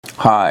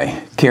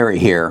Hi, Kerry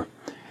here.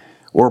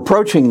 We're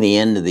approaching the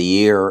end of the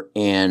year,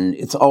 and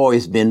it's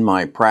always been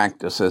my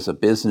practice as a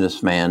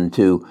businessman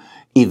to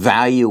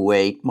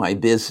evaluate my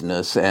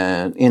business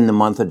in the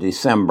month of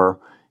December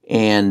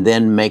and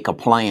then make a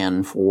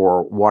plan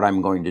for what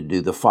I'm going to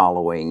do the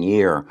following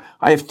year.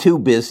 I have two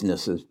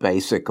businesses,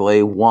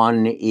 basically.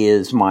 One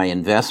is my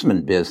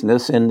investment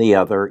business, and the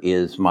other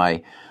is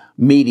my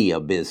media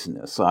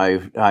business.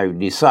 I've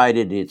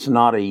decided it's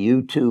not a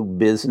YouTube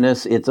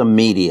business, it's a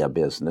media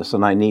business,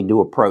 and I need to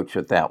approach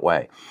it that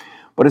way.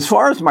 But as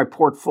far as my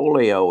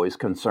portfolio is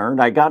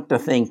concerned, I got to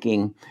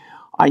thinking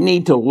I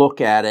need to look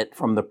at it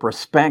from the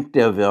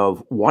perspective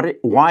of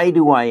why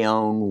do I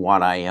own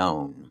what I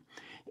own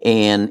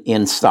and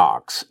in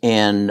stocks.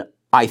 And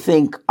I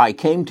think I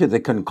came to the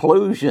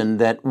conclusion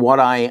that why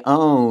I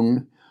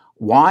own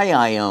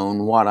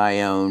what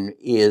I own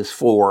is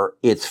for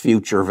its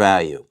future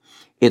value.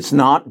 It's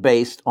not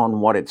based on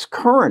what its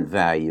current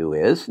value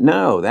is.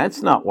 No,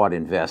 that's not what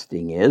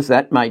investing is.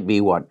 That might be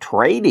what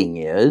trading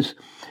is.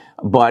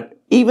 But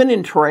even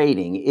in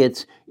trading,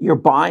 you're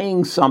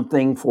buying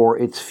something for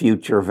its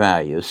future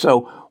value.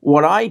 So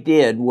what I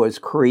did was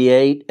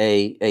create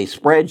a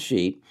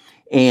spreadsheet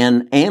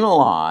and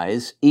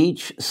analyze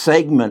each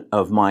segment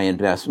of my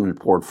investment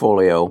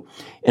portfolio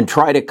and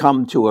try to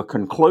come to a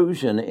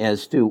conclusion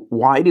as to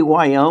why do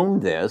I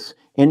own this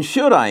and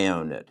should I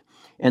own it?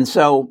 And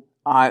so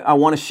I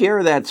want to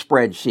share that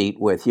spreadsheet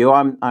with you.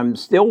 I'm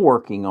still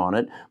working on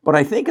it, but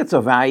I think it's a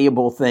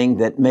valuable thing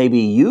that maybe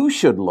you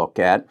should look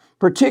at,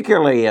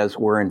 particularly as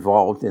we're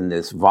involved in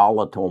this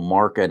volatile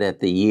market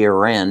at the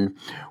year end,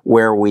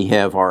 where we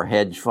have our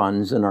hedge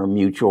funds and our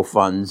mutual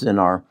funds and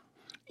our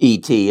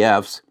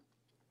ETFs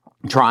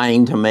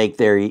trying to make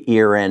their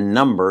year-end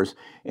numbers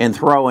and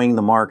throwing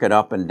the market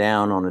up and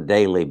down on a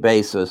daily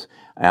basis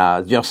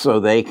just so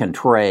they can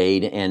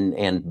trade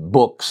and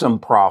book some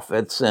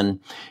profits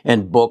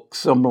and book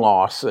some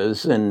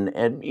losses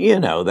and you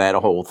know, that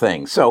whole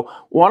thing. So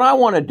what I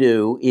want to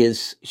do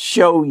is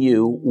show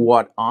you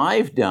what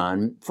I've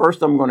done.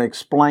 First, I'm going to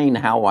explain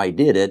how I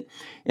did it,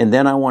 and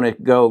then I want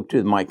to go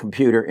to my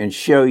computer and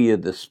show you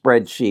the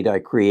spreadsheet I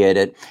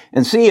created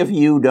and see if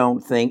you don't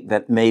think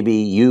that maybe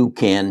you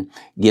can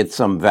get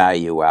some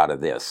value out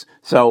of this.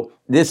 So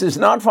this is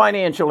not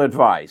financial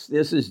advice.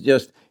 This is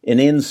just an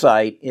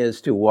insight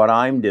as to what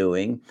I'm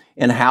doing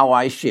and how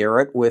I share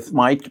it with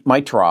my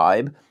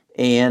tribe,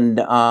 and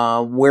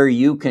where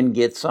you can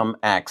get some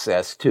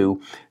access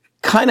to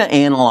kind of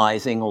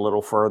analyzing a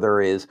little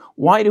further is,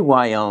 why do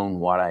I own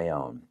what I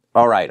own?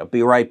 All right, I'll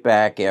be right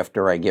back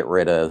after I get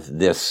rid of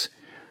this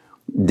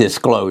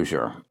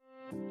disclosure.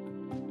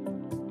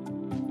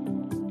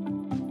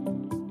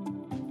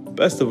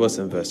 Best of Us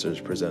Investors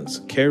presents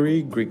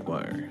Kerry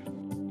Griegmeier.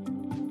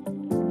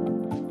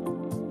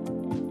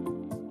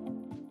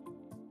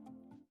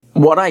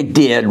 What I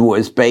did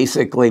was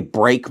basically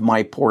break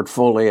my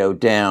portfolio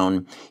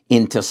down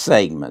into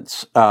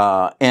segments,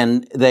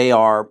 and they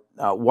are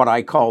what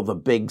I call the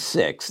big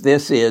six.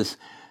 This is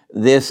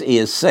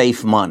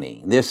safe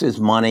money. This is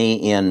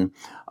money in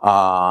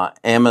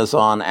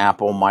Amazon,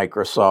 Apple,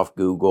 Microsoft,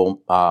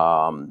 Google,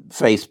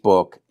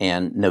 Facebook,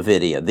 and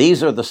NVIDIA.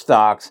 These are the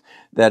stocks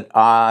that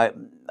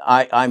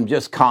I'm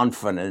just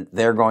confident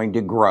they're going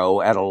to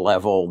grow at a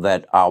level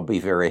that I'll be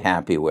very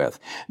happy with.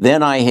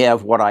 Then I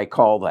have what I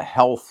call the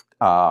health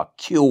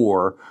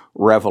cure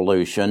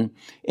revolution,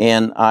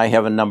 and I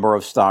have a number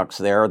of stocks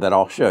there that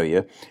I'll show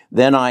you.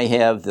 Then I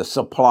have the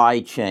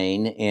supply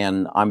chain,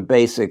 and I'm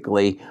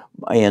basically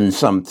in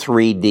some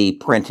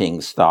 3D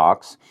printing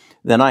stocks.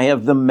 Then I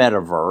have the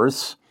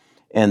metaverse,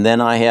 and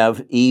then I have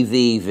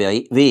EV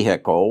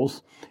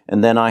vehicles,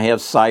 and then I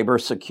have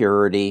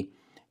cybersecurity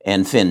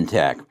and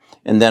fintech.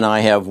 And then I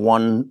have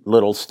one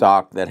little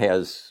stock that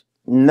has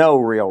no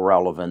real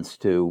relevance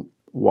to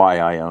why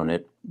I own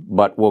it,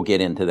 but we'll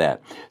get into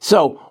that.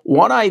 So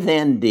what I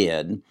then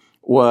did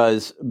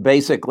was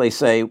basically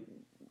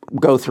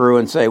go through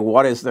and say,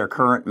 what is their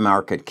current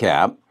market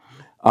cap?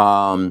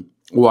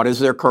 What is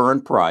their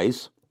current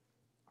price?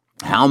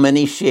 How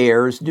many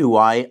shares do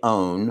I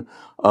own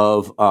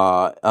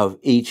of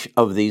each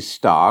of these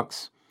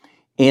stocks?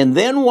 And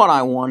then what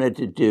I wanted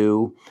to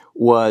do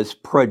was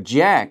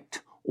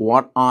project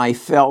what I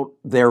felt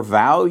their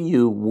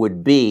value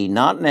would be,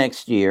 not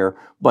next year,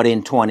 but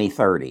in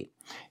 2030.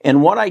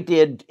 And what I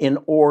did in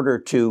order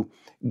to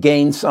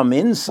gain some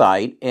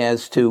insight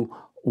as to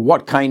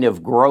what kind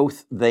of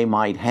growth they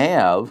might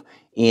have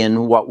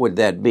in, what would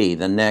that be,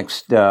 the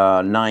next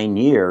 9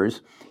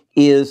 years,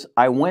 is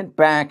I went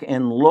back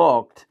and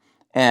looked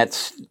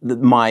at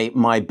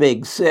my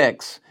big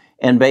six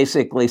and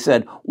basically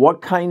said,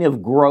 what kind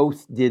of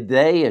growth did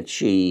they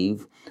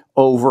achieve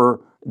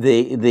over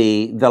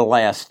the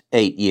last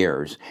 8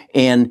 years?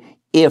 And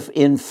if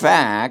in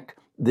fact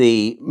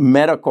the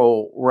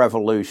medical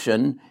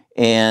revolution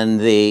and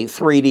the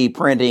 3D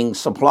printing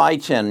supply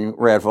chain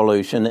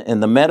revolution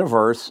and the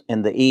metaverse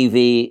and the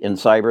EV and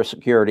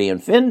cybersecurity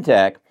and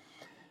fintech,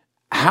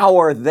 how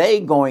are they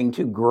going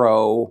to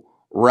grow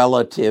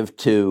relative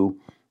to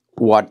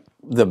what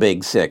the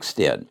big six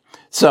did?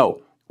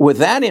 So with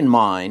that in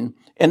mind,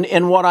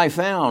 and what I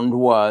found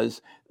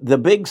was the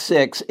big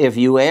six, if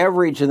you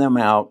average them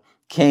out,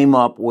 came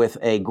up with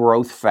a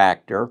growth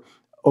factor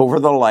over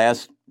the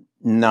last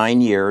 9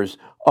 years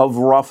of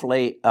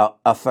roughly a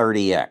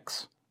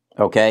 30x.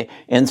 Okay.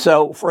 And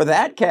so for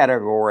that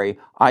category,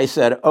 I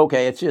said,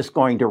 okay, it's just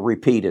going to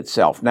repeat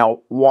itself.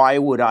 Now, why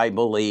would I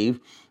believe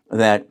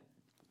that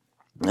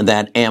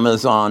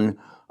Amazon,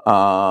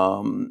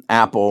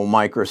 Apple,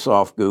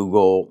 Microsoft,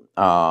 Google,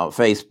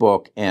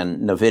 Facebook,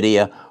 and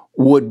NVIDIA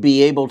would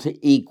be able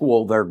to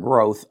equal their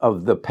growth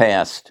of the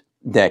past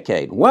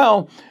decade?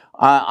 Well,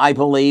 I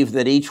believe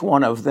that each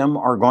one of them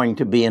are going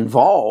to be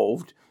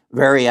involved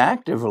very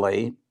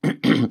actively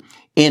in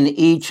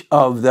each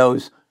of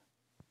those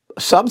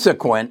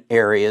subsequent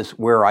areas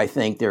where I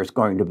think there's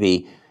going to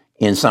be,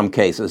 in some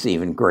cases,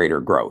 even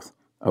greater growth.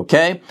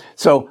 Okay,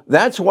 so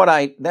that's what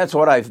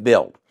I've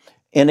built.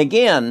 And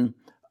again,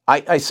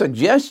 I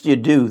suggest you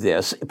do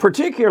this,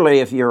 particularly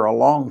if you're a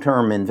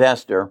long-term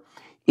investor,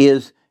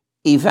 is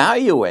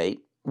evaluate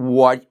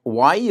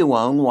why you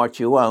own what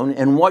you own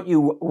and what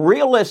you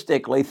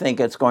realistically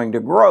think it's going to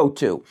grow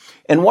to.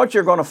 And what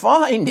you're going to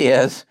find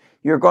is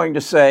you're going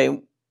to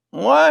say,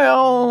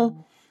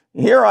 well,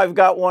 here I've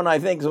got one I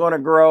think is going to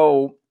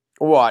grow,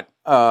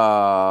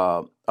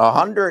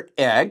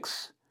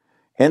 100x,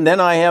 and then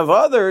I have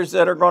others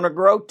that are going to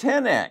grow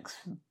 10x.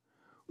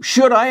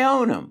 Should I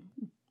own them?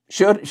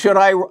 Should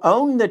I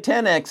own the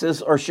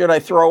 10x's, or should I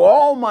throw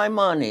all my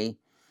money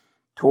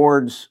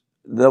towards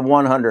the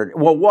 100?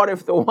 Well, what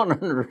if the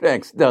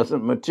 100x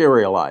doesn't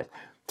materialize?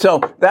 So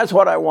that's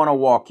what I want to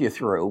walk you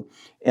through.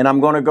 And I'm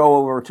going to go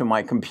over to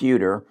my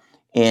computer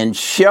and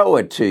show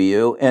it to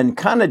you and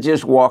kind of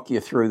just walk you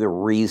through the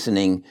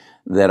reasoning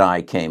that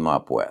I came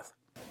up with.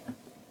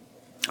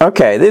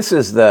 Okay, this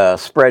is the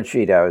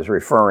spreadsheet I was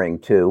referring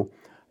to.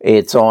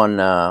 It's on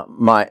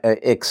my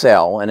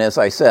Excel. And as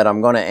I said,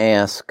 I'm going to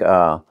ask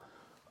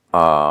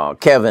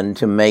Kevin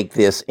to make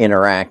this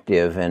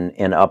interactive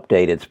and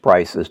update its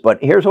prices.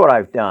 But here's what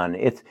I've done.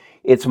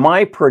 It's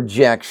my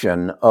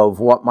projection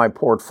of what my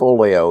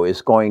portfolio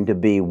is going to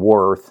be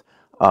worth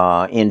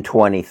in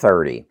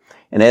 2030.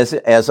 And as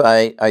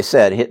I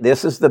said,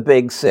 this is the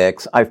big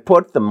six. I've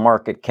put the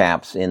market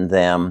caps in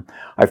them.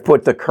 I've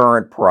put the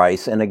current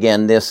price. And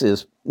again, this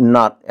is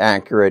not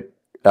accurate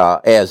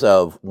as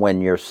of when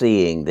you're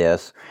seeing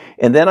this.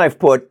 And then I've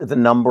put the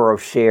number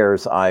of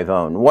shares I've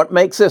owned. What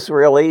makes this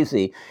real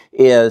easy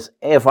is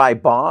if I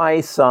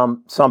buy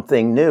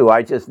something new,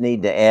 I just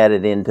need to add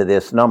it into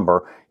this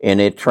number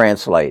and it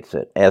translates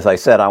it. As I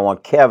said, I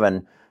want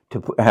Kevin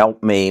to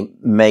help me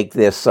make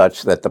this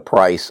such that the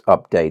price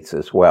updates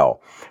as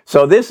well.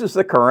 So this is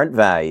the current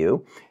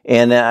value,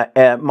 and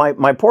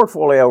my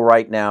portfolio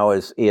right now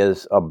is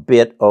a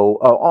bit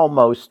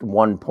almost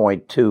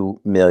 1.2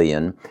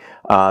 million.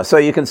 So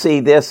you can see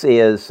this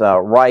is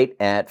right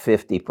at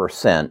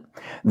 50%.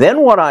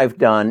 Then what I've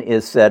done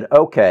is said,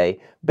 okay,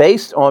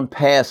 based on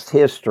past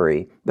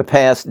history, the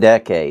past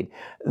decade,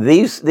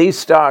 these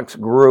stocks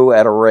grew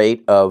at a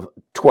rate of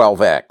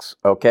 12x,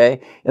 okay?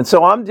 And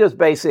so I'm just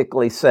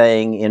basically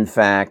saying, in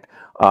fact,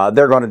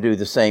 they're going to do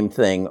the same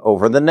thing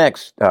over the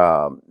next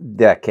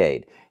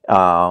decade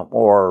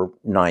or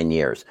 9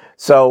 years.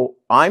 So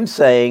I'm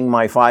saying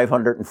my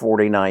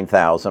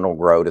 $549,000 will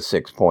grow to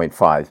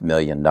 $6.5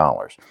 million.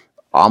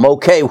 I'm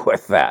okay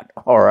with that,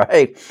 all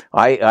right?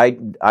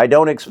 I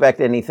don't expect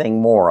anything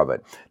more of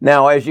it.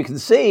 Now, as you can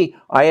see,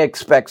 I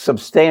expect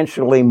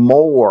substantially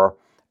more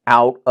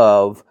out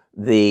of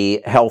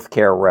the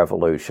healthcare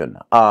revolution.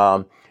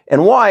 And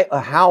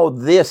how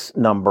this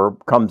number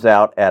comes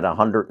out at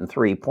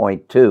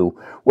 103.2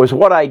 was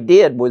what I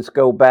did was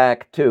go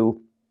back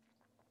to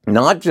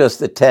not just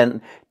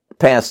the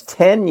past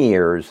 10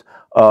 years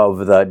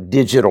of the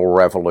digital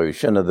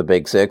revolution of the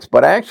Big Six,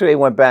 but actually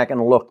went back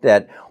and looked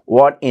at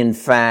what, in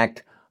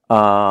fact,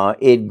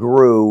 it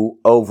grew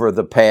over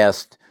the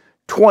past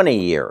 20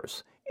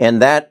 years. And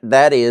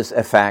that is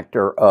a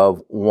factor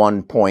of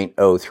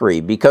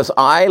 1.03, because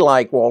I,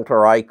 like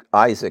Walter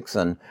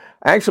Isaacson,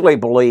 actually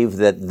believe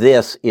that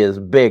this is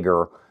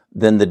bigger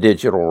than the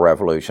digital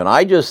revolution.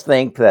 I just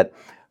think that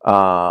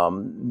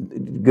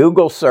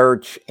Google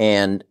search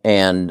and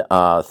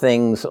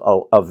things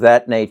of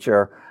that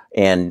nature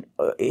and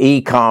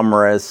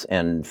e-commerce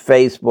and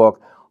Facebook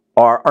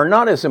are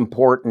not as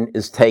important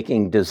as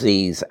taking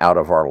disease out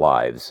of our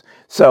lives.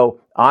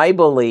 So I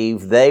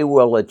believe they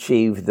will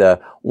achieve the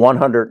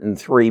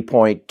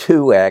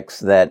 103.2x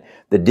that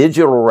the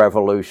digital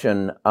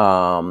revolution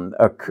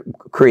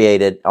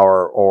created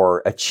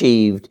or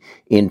achieved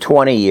in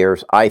 20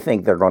 years. I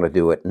think they're going to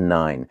do it in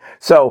 9.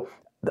 So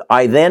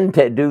I then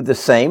do the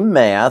same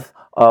math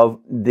of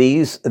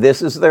these.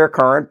 This is their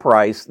current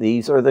price.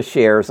 These are the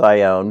shares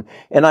I own.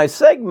 And I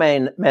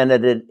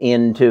segmented it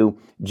into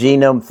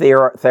genome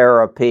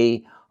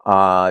therapy,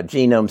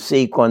 genome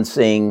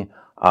sequencing,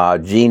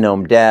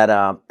 genome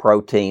data,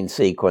 protein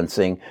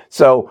sequencing.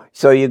 So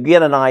you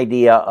get an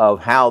idea of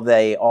how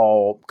they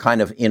all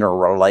kind of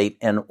interrelate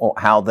and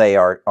how they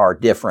are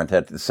different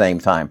at the same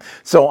time.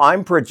 So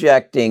I'm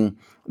projecting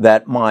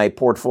that my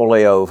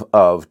portfolio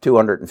of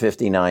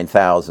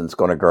 259,000 is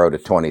going to grow to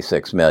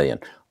 26 million.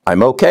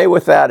 I'm okay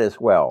with that as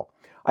well.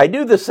 I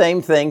do the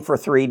same thing for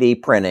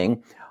 3D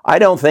printing. I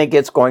don't think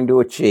it's going to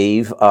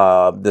achieve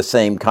the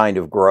same kind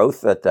of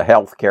growth that the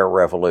healthcare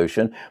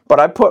revolution, but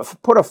I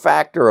put a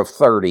factor of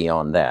 30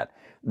 on that.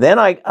 Then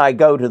I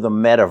go to the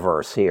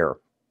metaverse here.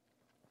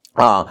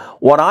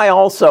 What I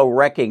also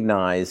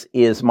recognize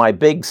is my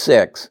big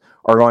six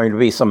are going to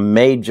be some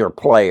major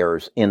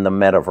players in the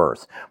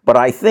metaverse. But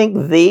I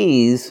think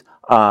these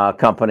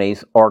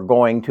companies are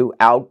going to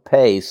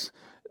outpace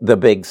the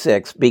big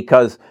six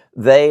because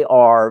they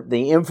are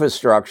the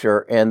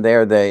infrastructure and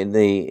they're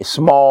the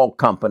small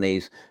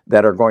companies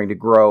that are going to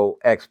grow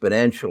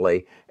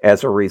exponentially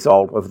as a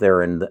result of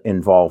their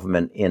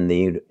involvement in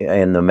the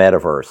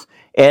metaverse.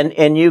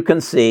 And you can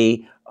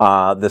see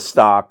the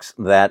stocks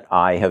that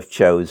I have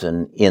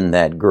chosen in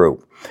that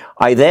group.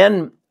 I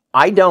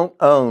don't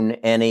own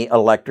any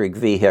electric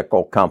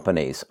vehicle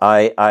companies.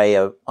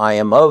 I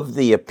am of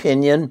the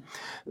opinion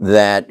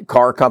that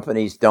car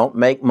companies don't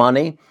make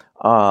money.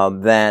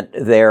 That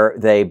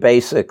they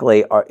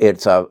basically are,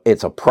 it's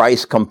a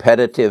price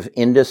competitive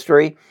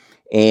industry,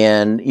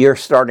 and you're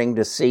starting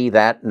to see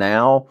that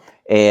now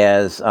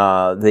as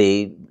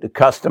the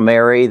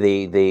customary,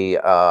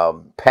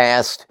 the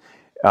past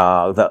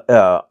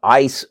the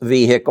ICE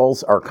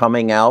vehicles are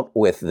coming out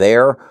with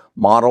their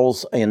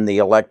models in the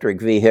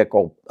electric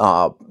vehicle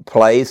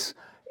place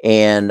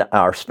and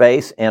our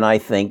space, and I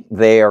think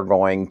they're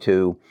going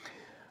to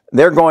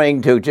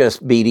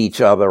just beat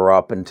each other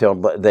up until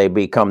they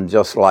become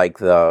just like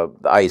the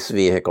ICE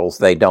vehicles.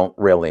 They don't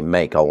really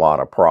make a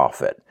lot of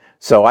profit.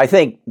 So I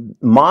think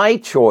my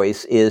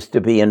choice is to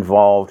be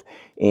involved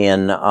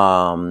in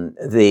the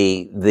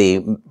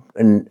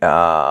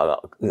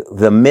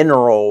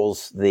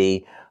minerals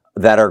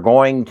that are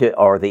going to,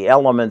 or the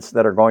elements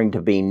that are going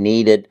to be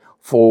needed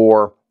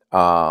for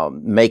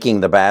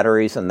making the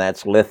batteries, and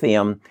that's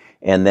lithium.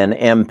 And then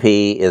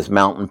MP is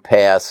Mountain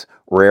Pass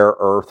rare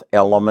earth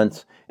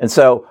elements. And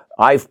so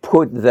I've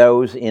put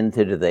those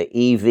into the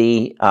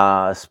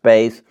EV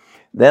space.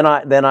 Then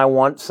I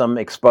want some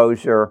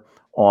exposure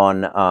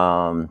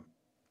on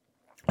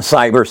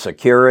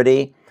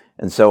cybersecurity,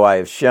 and so I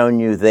have shown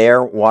you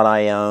there what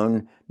I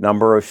own,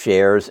 number of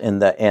shares,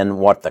 and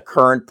what the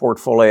current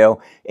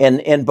portfolio,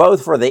 and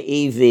both for the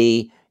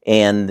EV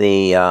and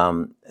the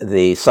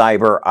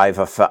cyber, I've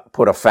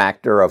put a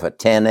factor of a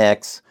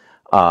 10x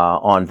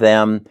on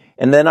them.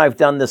 And then I've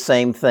done the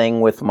same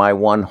thing with my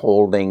one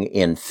holding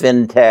in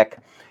FinTech,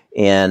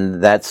 and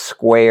that's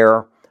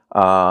Square.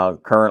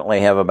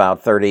 Currently have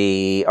about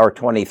 30 or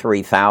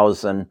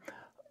 23,000 in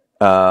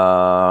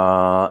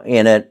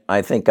it.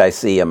 I think I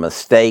see a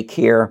mistake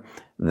here.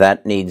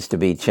 That needs to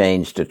be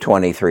changed to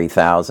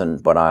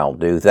 23,000, but I'll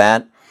do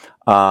that.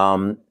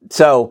 But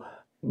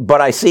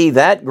I see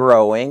that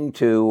growing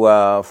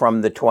to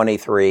from the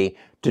 23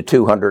 to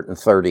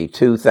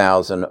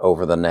 232,000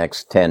 over the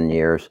next 10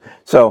 years.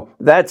 So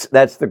that's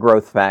the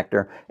growth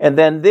factor. And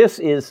then this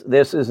is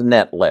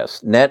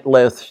Netlist.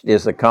 Netlist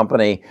is a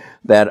company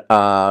that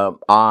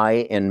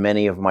I and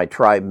many of my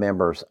tribe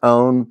members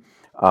own.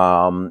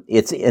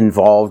 It's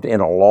involved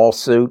in a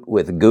lawsuit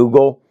with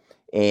Google,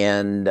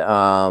 and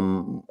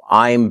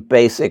I'm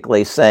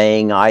basically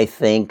saying I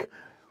think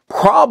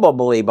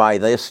probably by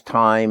this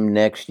time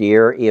next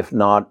year, if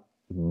not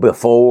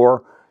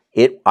before,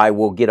 I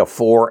will get a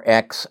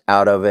 4x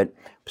out of it.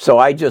 So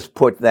I just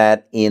put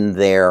that in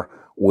there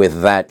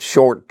with that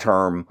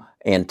short-term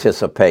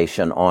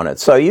anticipation on it.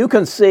 So you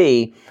can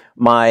see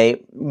my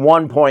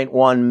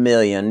 1.1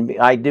 million.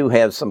 I do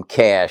have some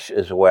cash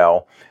as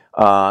well.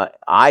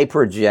 I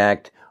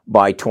project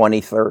by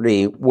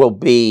 2030 will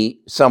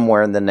be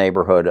somewhere in the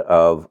neighborhood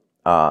of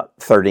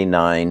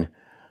 $39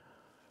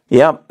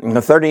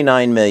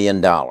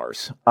 million.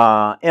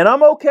 And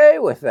I'm okay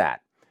with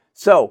that.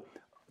 So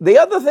the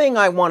other thing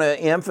I want to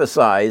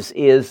emphasize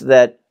is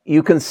that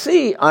you can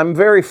see I'm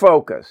very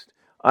focused.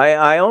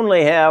 I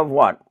only have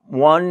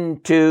 1,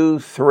 2,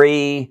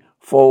 3,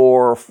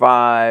 4,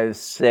 5,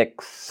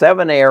 6,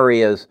 7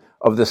 areas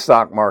of the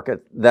stock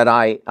market that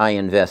I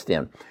invest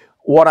in.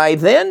 What I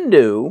then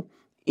do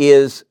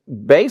is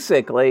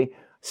basically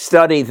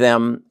study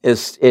them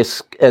as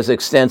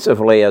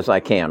extensively as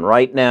I can.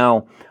 Right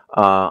now,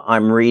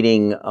 I'm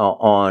reading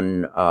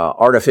on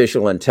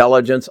artificial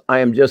intelligence. I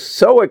am just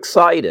so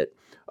excited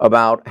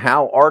about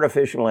how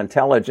artificial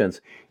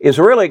intelligence is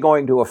really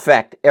going to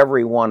affect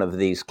every one of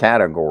these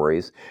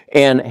categories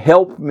and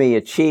help me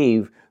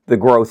achieve the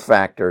growth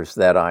factors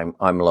that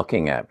I'm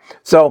looking at.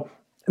 So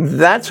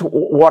that's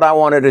what I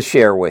wanted to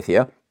share with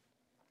you.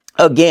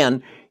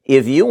 Again,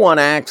 if you want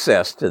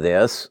access to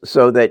this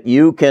so that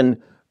you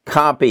can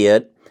copy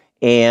it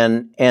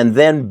and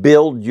then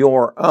build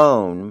your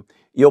own,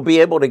 you'll be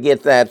able to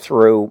get that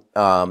through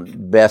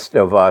Best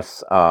of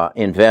Us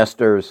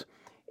Investors,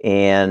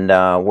 and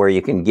where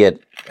you can get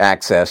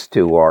access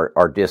to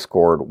our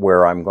Discord,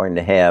 where I'm going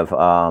to have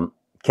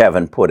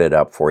Kevin put it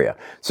up for you.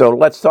 So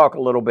let's talk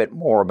a little bit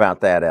more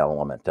about that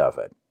element of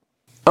it.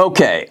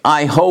 Okay,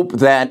 I hope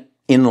that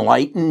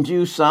enlightened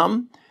you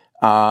some,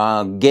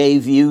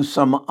 gave you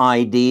some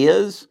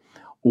ideas.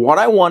 What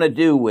I want to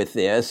do with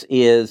this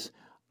is,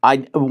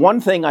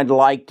 one thing I'd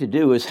like to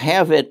do is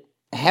have it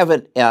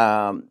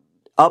update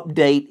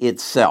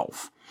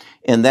itself,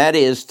 and that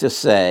is to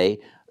say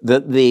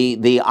that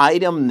the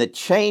item that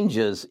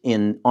changes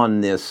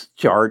on this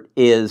chart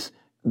is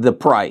the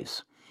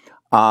price.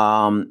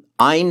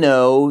 I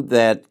know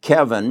that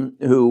Kevin,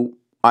 who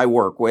I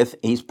work with,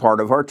 he's part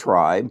of our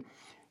tribe.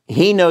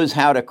 He knows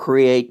how to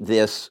create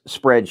this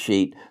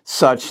spreadsheet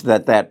such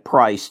that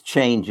price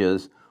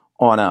changes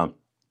on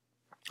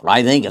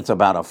I think it's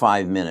about a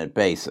 5-minute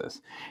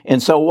basis.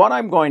 And so what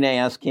I'm going to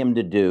ask him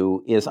to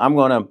do is I'm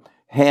going to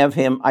have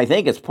him, I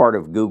think it's part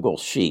of Google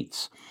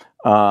Sheets.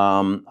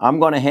 I'm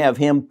going to have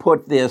him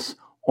put this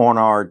on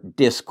our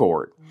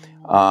Discord.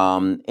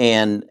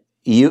 And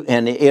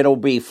it'll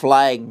be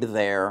flagged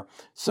there,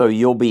 so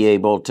you'll be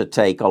able to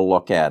take a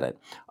look at it.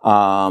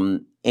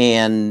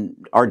 And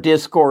our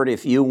Discord,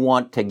 if you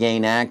want to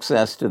gain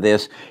access to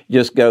this,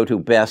 just go to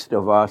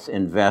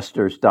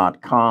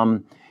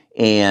bestofusinvestors.com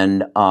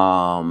and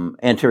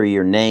enter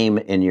your name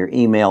and your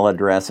email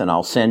address, and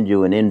I'll send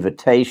you an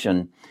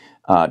invitation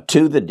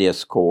to the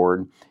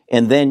Discord,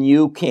 and then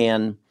you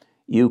can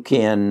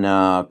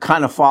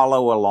kind of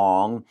follow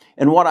along.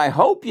 And what I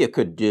hope you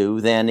could do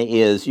then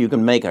is you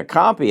can make a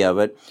copy of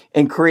it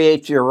and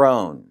create your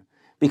own,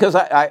 because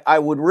I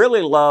would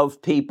really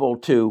love people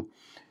to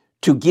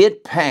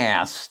get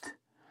past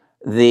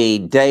the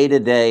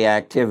day-to-day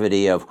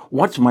activity of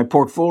what's my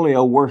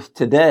portfolio worth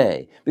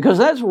today, because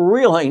that's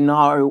really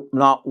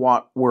not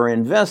what we're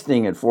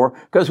investing it for,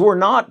 because we're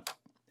not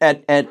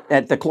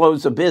at the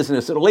close of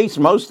business, at least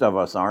most of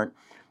us aren't,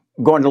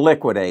 going to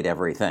liquidate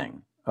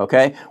everything,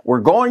 okay? We're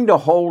going to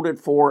hold it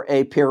for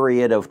a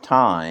period of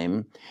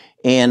time,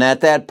 and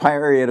at that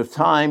period of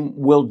time,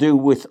 we'll do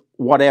with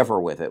whatever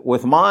with it.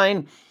 With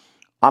mine,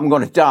 I'm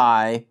going to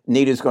die,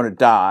 Nita's going to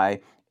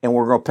die, and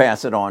we're going to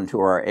pass it on to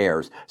our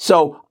heirs.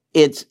 So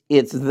it's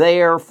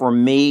there for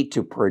me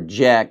to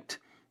project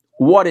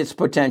what its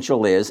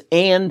potential is,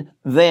 and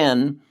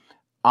then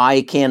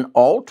I can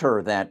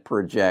alter that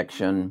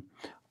projection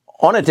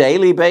on a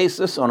daily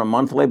basis, on a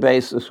monthly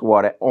basis,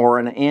 or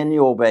an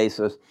annual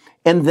basis,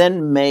 and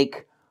then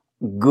make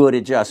good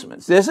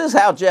adjustments. This is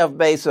how Jeff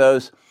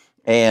Bezos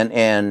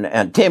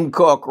and Tim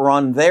Cook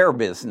run their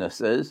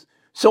businesses.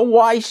 So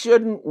why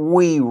shouldn't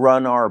we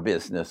run our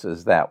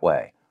businesses that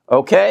way?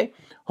 Okay?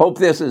 Hope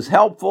this is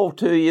helpful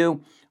to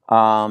you.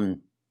 Any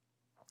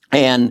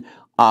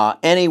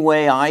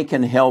way I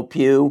can help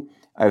you,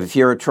 if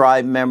you're a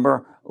tribe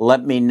member,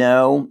 let me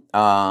know.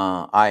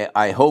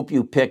 I hope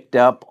you picked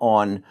up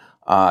on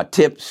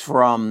tips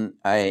from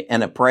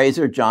an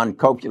appraiser, John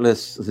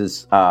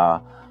Kokulis'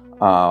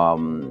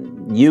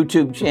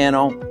 YouTube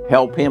channel.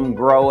 Help him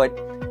grow it,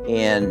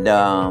 and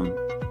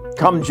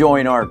come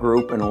join our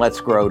group, and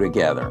let's grow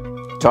together.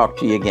 Talk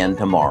to you again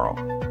tomorrow.